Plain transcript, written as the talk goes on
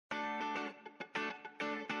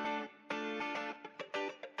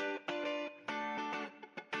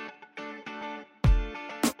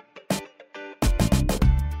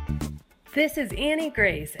This is Annie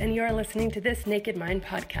Grace, and you are listening to This Naked Mind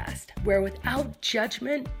podcast, where without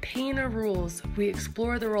judgment, pain, or rules, we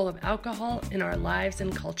explore the role of alcohol in our lives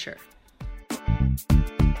and culture.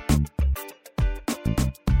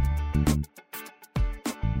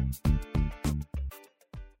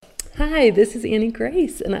 Hi, this is Annie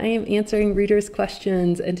Grace, and I am answering readers'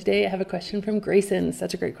 questions. And today I have a question from Grayson.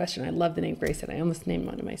 Such a great question. I love the name Grayson. I almost named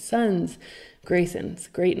one of my sons Grayson. It's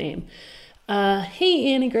a great name.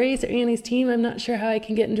 Hey, Annie Grace or Annie's team. I'm not sure how I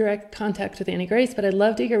can get in direct contact with Annie Grace, but I'd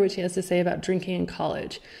love to hear what she has to say about drinking in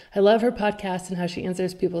college. I love her podcast and how she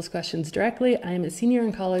answers people's questions directly. I am a senior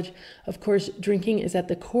in college. Of course, drinking is at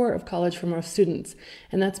the core of college for most students,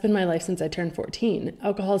 and that's been my life since I turned 14.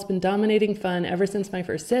 Alcohol has been dominating fun ever since my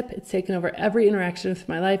first sip. It's taken over every interaction with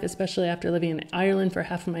my life, especially after living in Ireland for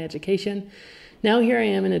half of my education. Now here I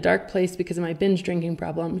am in a dark place because of my binge drinking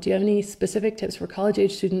problem. Do you have any specific tips for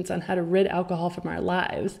college-age students on how to rid alcohol from our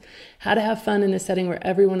lives? How to have fun in a setting where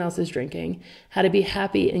everyone else is drinking? How to be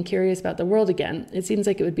happy and curious about the world again? It seems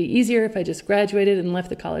like it would be easier if I just graduated and left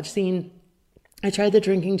the college scene. I tried the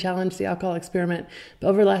drinking challenge, the alcohol experiment,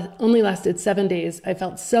 but only lasted 7 days. I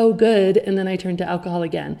felt so good, and then I turned to alcohol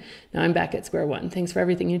again. Now I'm back at square one. Thanks for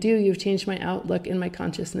everything you do. You've changed my outlook and my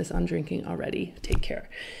consciousness on drinking already. Take care.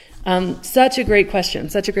 Such a great question.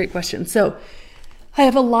 So I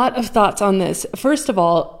have a lot of thoughts on this. First of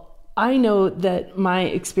all, I know that my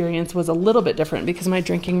experience was a little bit different because my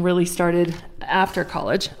drinking really started after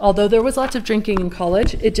college. Although there was lots of drinking in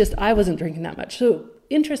college, I wasn't drinking that much. So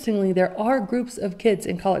interestingly, there are groups of kids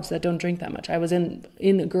in college that don't drink that much. I was in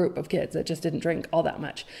a group of kids that just didn't drink all that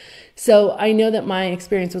much. So I know that my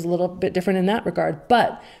experience was a little bit different in that regard,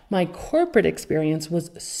 but my corporate experience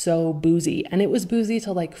was so boozy, and it was boozy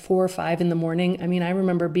till like 4 or 5 in the morning. I mean, I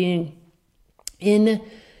remember being in,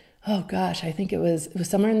 I think it was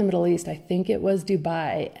somewhere in the Middle East. I think it was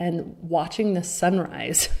Dubai, and watching the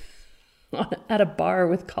sunrise at a bar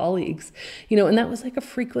with colleagues, and that was like a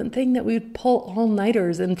frequent thing that we would pull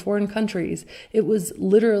all-nighters in foreign countries. It was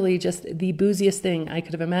literally just the booziest thing I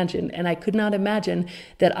could have imagined. And I could not imagine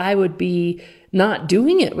that I would be not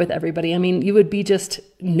doing it with everybody. I mean, you would be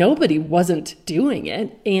nobody wasn't doing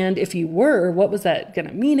it. And if you were, what was that going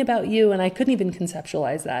to mean about you? And I couldn't even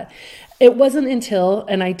conceptualize that. It wasn't until,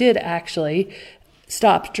 and I did actually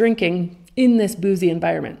stop drinking in this boozy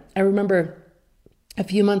environment. I remember a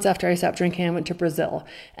few months after I stopped drinking, I went to Brazil.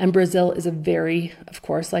 And Brazil is a very, of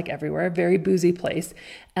course, like everywhere, very boozy place.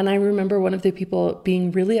 And I remember one of the people being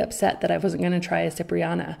really upset that I wasn't going to try a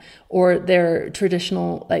Cipriana or their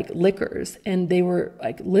traditional liquors. And they were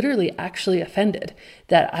literally actually offended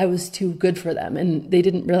that I was too good for them. And they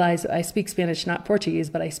didn't realize I speak Spanish, not Portuguese,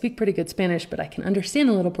 but I speak pretty good Spanish, but I can understand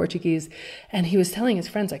a little Portuguese. And he was telling his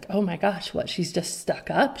friends oh my gosh, she's just stuck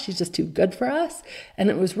up. She's just too good for us. And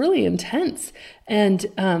it was really intense.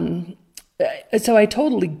 And so I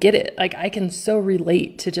totally get it. I can so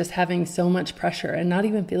relate to just having so much pressure and not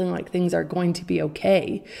even feeling like things are going to be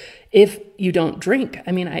okay if you don't drink.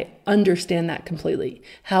 I mean, I understand that completely.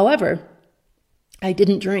 However, I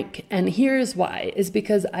didn't drink. And here's why, is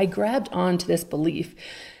because I grabbed onto this belief.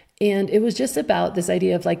 And it was just about this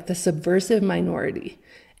idea of the subversive minority.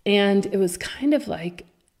 And it was kind of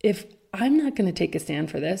if I'm not going to take a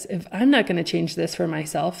stand for this, if I'm not going to change this for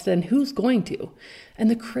myself, then who's going to?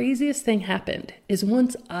 And the craziest thing happened is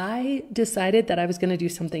once I decided that I was going to do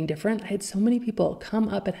something different, I had so many people come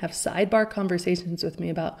up and have sidebar conversations with me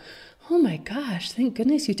about, oh my gosh, thank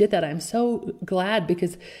goodness you did that. I'm so glad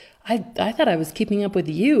because I thought I was keeping up with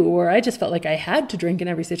you, or I just felt like I had to drink in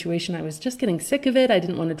every situation. I was just getting sick of it. I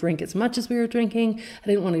didn't want to drink as much as we were drinking. I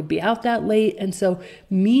didn't want to be out that late. And so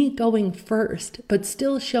me going first, but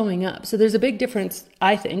still showing up. So there's a big difference,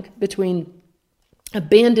 I think, between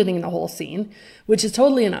abandoning the whole scene, which is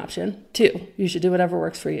totally an option too. You should do whatever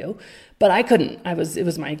works for you. But I couldn't. It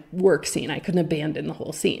was my work scene. I couldn't abandon the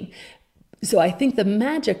whole scene. So I think the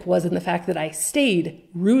magic was in the fact that I stayed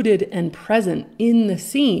rooted and present in the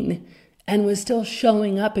scene and was still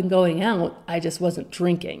showing up and going out. I just wasn't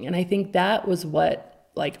drinking. And I think that was what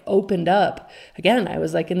opened up. Again, I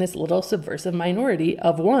was in this little subversive minority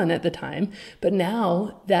of one at the time, but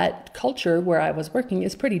now that culture where I was working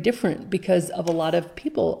is pretty different because of a lot of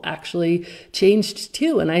people actually changed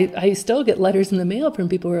too. And I still get letters in the mail from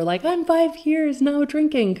people who are I'm 5 years now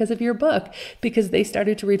drinking because of your book, because they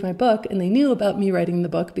started to read my book and they knew about me writing the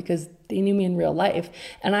book because they knew me in real life.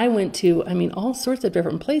 And I went to, all sorts of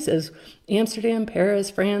different places, Amsterdam,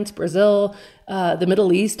 Paris, France, Brazil, the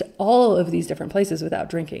Middle East, all of these different places without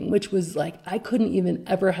drinking, which was I couldn't even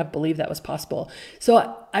ever have believed that was possible.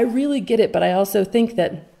 So I really get it. But I also think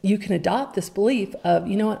that you can adopt this belief of,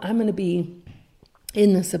 I'm going to be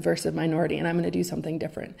in the subversive minority, and I'm going to do something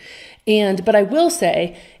different. But I will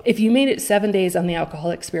say, if you made it 7 days on the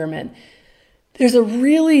alcohol experiment, there's a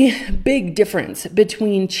really big difference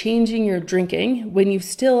between changing your drinking when you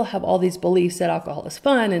still have all these beliefs that alcohol is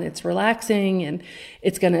fun and it's relaxing and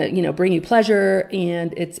it's going to, bring you pleasure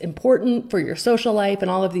and it's important for your social life and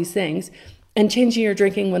all of these things, and changing your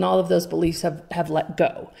drinking when all of those beliefs have let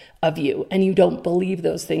go of you and you don't believe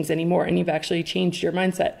those things anymore and you've actually changed your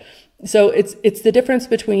mindset. So it's the difference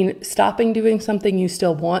between stopping doing something you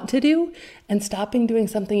still want to do and stopping doing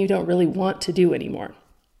something you don't really want to do anymore.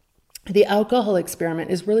 The alcohol experiment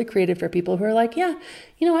is really created for people who are like, yeah,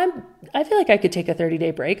 I feel like I could take a 30-day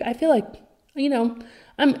break. I feel like,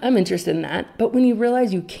 I'm interested in that. But when you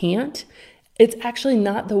realize you can't, it's actually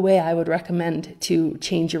not the way I would recommend to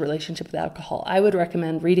change your relationship with alcohol. I would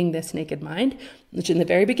recommend reading This Naked Mind, which in the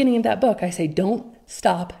very beginning of that book, I say, don't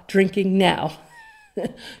stop drinking now.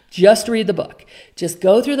 Just read the book. Just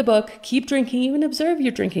go through the book, keep drinking, even observe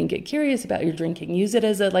your drinking, get curious about your drinking, use it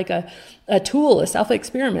as a tool, a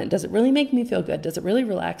self-experiment. Does it really make me feel good? Does it really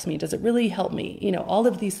relax me? Does it really help me? All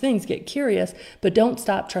of these things, get curious, but don't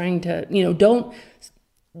stop trying to,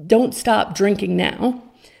 don't stop drinking now.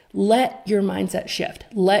 Let your mindset shift.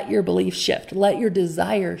 Let your belief shift. Let your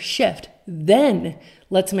desire shift. Then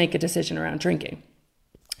let's make a decision around drinking.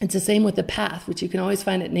 It's the same with the path, which you can always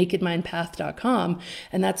find at nakedmindpath.com.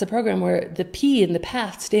 And that's a program where the P in the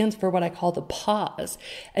path stands for what I call the pause.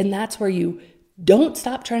 And that's where you don't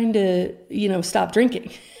stop trying to, stop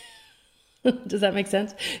drinking. Does that make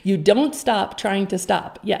sense? You don't stop trying to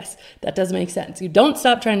stop. Yes, that does make sense. You don't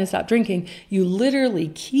stop trying to stop drinking. You literally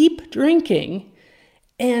keep drinking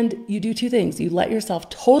and you do two things. You let yourself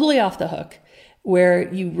totally off the hook,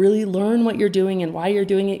 where you really learn what you're doing and why you're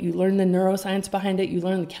doing it. You learn the neuroscience behind it. You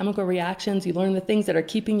learn the chemical reactions. You learn the things that are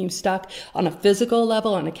keeping you stuck on a physical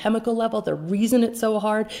level, on a chemical level, the reason it's so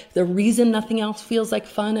hard, the reason nothing else feels like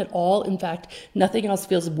fun at all. In fact, nothing else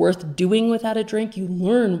feels worth doing without a drink. You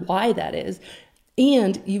learn why that is.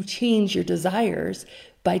 And you change your desires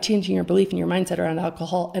by changing your belief and your mindset around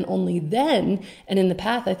alcohol. And only then, and in the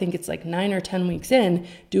path, I think it's like 9 or 10 weeks in,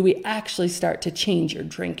 do we actually start to change your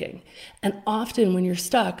drinking. And often when you're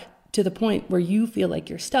stuck to the point where you feel like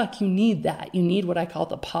you're stuck, you need that. You need what I call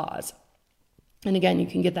the pause. And again, you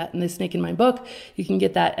can get that in this Naked Mind book. You can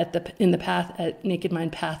get that in the path at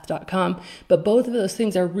nakedmindpath.com. But both of those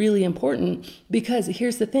things are really important because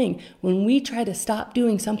here's the thing. When we try to stop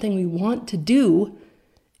doing something we want to do,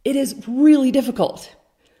 it is really difficult.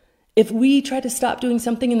 If we try to stop doing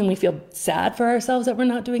something and then we feel sad for ourselves that we're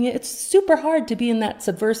not doing it, it's super hard to be in that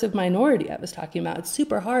subversive minority I was talking about. It's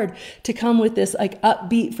super hard to come with this like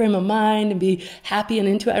upbeat frame of mind and be happy and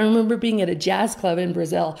into it. I remember being at a jazz club in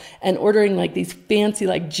Brazil and ordering like these fancy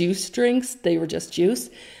like juice drinks. They were just juice,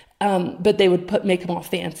 but they would make them all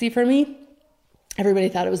fancy for me. Everybody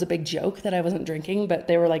thought it was a big joke that I wasn't drinking, but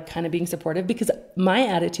they were like kind of being supportive because my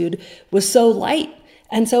attitude was so light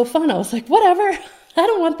and so fun. I was like, whatever. I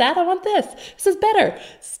don't want that. I want this. This is better.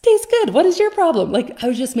 This tastes good. What is your problem? Like I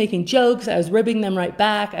was just making jokes. I was ribbing them right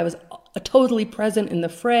back. I was totally present in the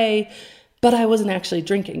fray, but I wasn't actually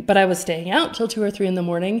drinking. But I was staying out till 2 or 3 in the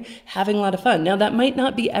morning, having a lot of fun. Now that might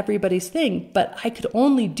not be everybody's thing, but I could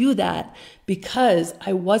only do that because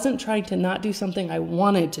I wasn't trying to not do something I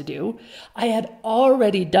wanted to do. I had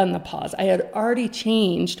already done the pause. I had already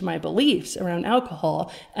changed my beliefs around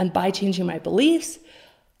alcohol. And by changing my beliefs,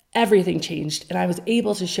 everything changed, and I was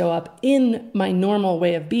able to show up in my normal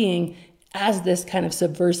way of being as this kind of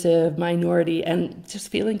subversive minority and just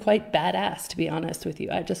feeling quite badass, to be honest with you.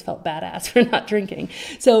 I just felt badass for not drinking.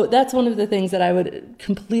 So that's one of the things that I would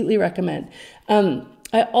completely recommend.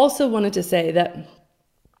 I also wanted to say that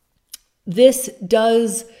this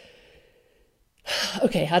does...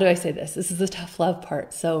 Okay, how do I say this? This is the tough love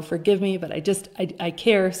part, so forgive me, but I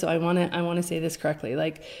care, so I want to say this correctly.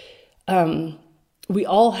 Like, we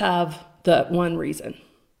all have the one reason.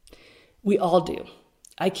 We all do.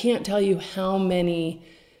 I can't tell you how many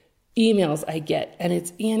emails I get, and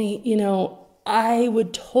it's, Annie, I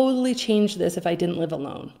would totally change this if I didn't live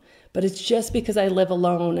alone. But it's just because I live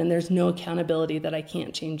alone and there's no accountability that I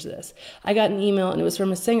can't change this. I got an email and it was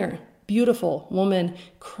from a singer, beautiful woman,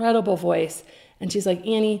 incredible voice. And she's like,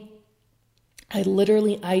 Annie, I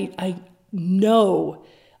know,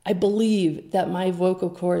 I believe that my vocal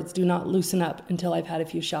cords do not loosen up until I've had a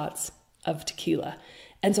few shots of tequila.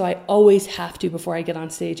 And so I always have to before I get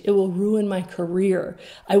on stage. It will ruin my career.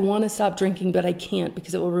 I want to stop drinking, but I can't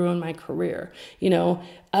because it will ruin my career.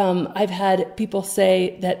 I've had people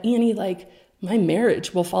say that, Annie, like, my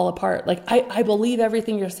marriage will fall apart. Like, I believe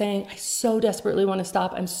everything you're saying. I so desperately want to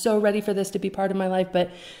stop. I'm so ready for this to be part of my life.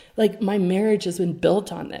 But like, my marriage has been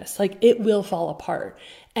built on this. Like, it will fall apart.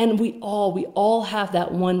 And we all have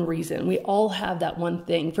that one reason. We all have that one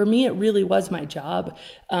thing. For me, it really was my job.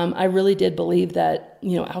 I really did believe that,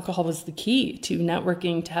 alcohol was the key to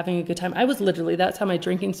networking, to having a good time. That's how my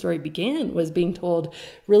drinking story began, was being told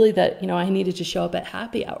really that, I needed to show up at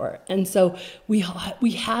happy hour. And so we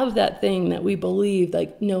have that thing that we believe,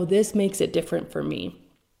 like, no, this makes it different for me.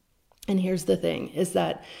 And here's the thing, is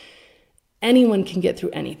that anyone can get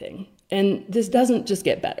through anything. And this doesn't just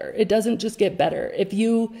get better. It doesn't just get better. If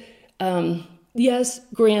you, yes,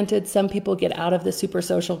 granted, some people get out of the super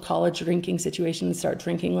social college drinking situation and start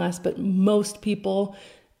drinking less, but most people,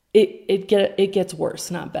 it gets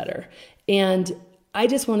worse, not better. And I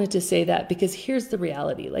just wanted to say that because here's the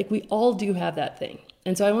reality. Like, we all do have that thing.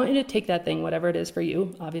 And so I want you to take that thing, whatever it is for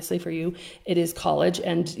you. Obviously for you, it is college,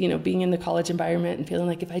 and, being in the college environment and feeling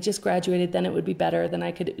like if I just graduated, then it would be better, then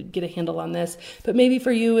I could get a handle on this. But maybe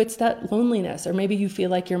for you, it's that loneliness, or maybe you feel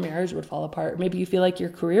like your marriage would fall apart. Maybe you feel like your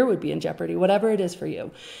career would be in jeopardy, whatever it is for you.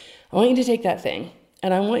 I want you to take that thing,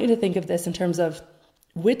 and I want you to think of this in terms of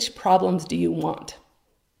which problems do you want?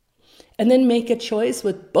 And then make a choice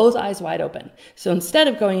with both eyes wide open. So instead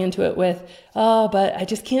of going into it with, oh, but I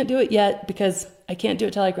just can't do it yet because I can't do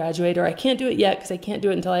it till I graduate, or I can't do it yet because I can't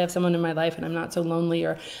do it until I have someone in my life and I'm not so lonely,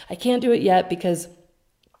 or I can't do it yet because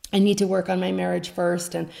I need to work on my marriage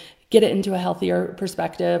first and get it into a healthier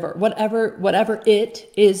perspective, or whatever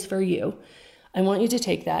it is for you. I want you to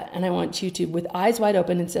take that, and I want you to, with eyes wide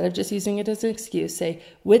open, instead of just using it as an excuse, say,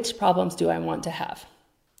 which problems do I want to have?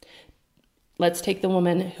 Let's take the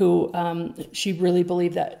woman who she really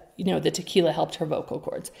believed that, the tequila helped her vocal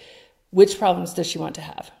cords. Which problems does she want to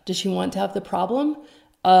have? Does she want to have the problem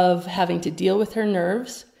of having to deal with her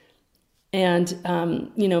nerves and,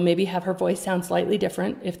 maybe have her voice sound slightly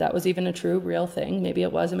different, if that was even a true, real thing? Maybe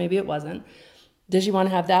it was and maybe it wasn't. Does she want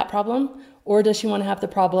to have that problem? Or does she want to have the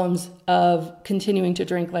problems of continuing to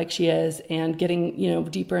drink like she is and getting,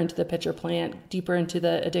 deeper into the pitcher plant, deeper into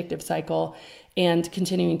the addictive cycle, and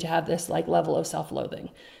continuing to have this level of self-loathing?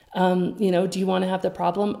 Do you want to have the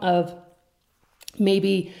problem of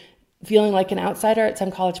maybe feeling like an outsider at some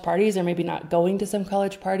college parties, or maybe not going to some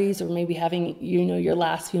college parties, or maybe having, your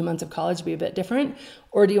last few months of college be a bit different?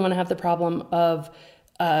 Or do you want to have the problem of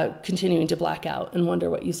continuing to black out and wonder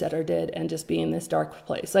what you said or did and just be in this dark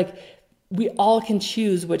place? We all can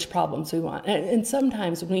choose which problems we want. And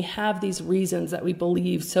sometimes when we have these reasons that we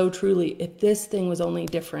believe so truly, if this thing was only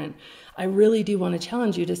different, I really do want to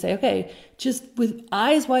challenge you to say, okay, just with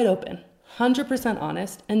eyes wide open, 100%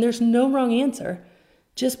 honest, and there's no wrong answer.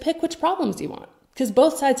 Just pick which problems you want, because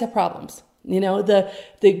both sides have problems.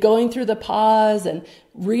 The going through the pause and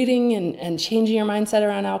reading and changing your mindset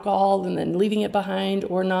around alcohol and then leaving it behind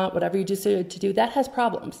or not, whatever you decided to do, that has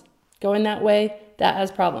problems. Going that way, that has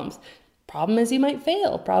problems. Problem is you might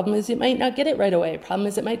fail. Problem is you might not get it right away. Problem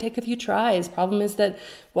is it might take a few tries. Problem is that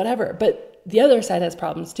whatever. But the other side has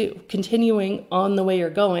problems too. Continuing on the way you're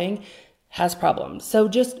going has problems. So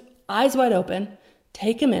just eyes wide open,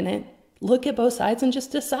 take a minute, look at both sides and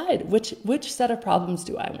just decide which set of problems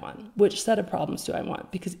do I want? Which set of problems do I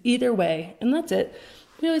want? Because either way, and that's it,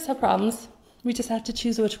 we always have problems. We just have to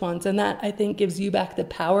choose which ones. And that, I think, gives you back the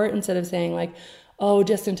power, instead of saying oh,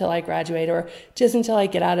 just until I graduate, or just until I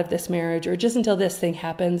get out of this marriage, or just until this thing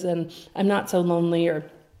happens and I'm not so lonely, or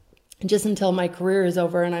just until my career is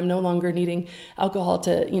over and I'm no longer needing alcohol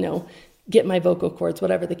to, get my vocal cords,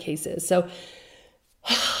 whatever the case is. So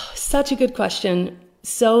such a good question.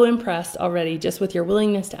 So impressed already just with your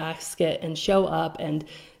willingness to ask it and show up. And,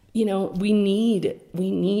 we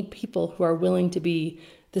need people who are willing to be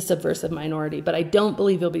the subversive minority, but I don't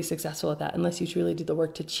believe you'll be successful at that unless you truly do the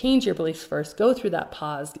work to change your beliefs first. Go through that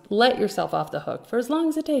pause, let yourself off the hook for as long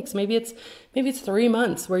as it takes. Maybe it's 3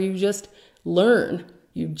 months where you just learn,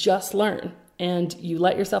 and you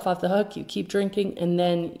let yourself off the hook, you keep drinking, and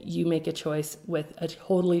then you make a choice with a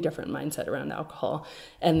totally different mindset around alcohol.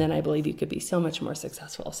 And then I believe you could be so much more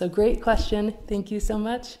successful. So great question. Thank you so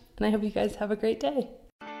much. And I hope you guys have a great day.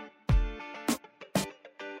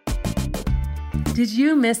 Did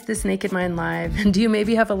you miss this Naked Mind Live? And do you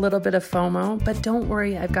maybe have a little bit of FOMO? But don't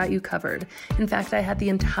worry, I've got you covered. In fact, I had the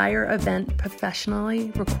entire event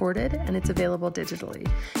professionally recorded, and it's available digitally.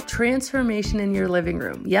 Transformation in your living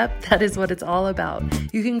room. Yep, that is what it's all about.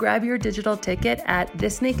 You can grab your digital ticket at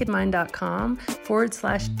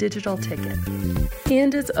thisnakedmind.com/digital ticket.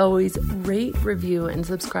 And as always, rate, review, and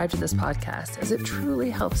subscribe to this podcast, as it truly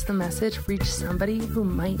helps the message reach somebody who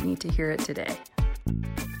might need to hear it today.